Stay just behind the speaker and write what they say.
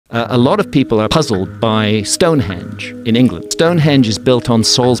A lot of people are puzzled by Stonehenge in England. Stonehenge is built on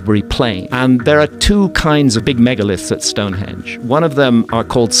Salisbury Plain, and there are two kinds of big megaliths at Stonehenge. One of them are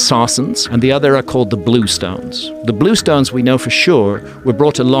called Sarsens, and the other are called the Blue Stones. The Blue Stones, we know for sure, were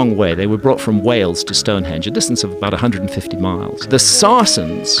brought a long way. They were brought from Wales to Stonehenge, a distance of about 150 miles. The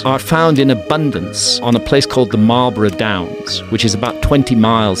Sarsens are found in abundance on a place called the Marlborough Downs, which is about 20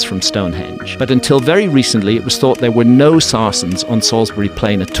 miles from Stonehenge. But until very recently, it was thought there were no Sarsens on Salisbury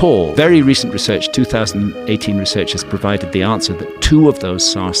Plain at all. Very recent research, 2018 research, has provided the answer that two of those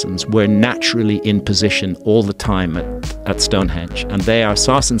Sarsens were naturally in position all the time at Stonehenge, and they are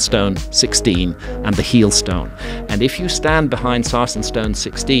Sarsen Stone 16 and the Heel Stone. And if you stand behind Sarsen Stone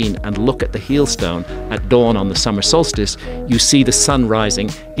 16 and look at the Heel Stone at dawn on the summer solstice, you see the sun rising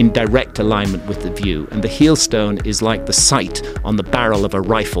in direct alignment with the view. And the Heel Stone is like the sight on the barrel of a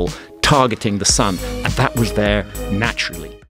rifle targeting the sun, and that was there naturally.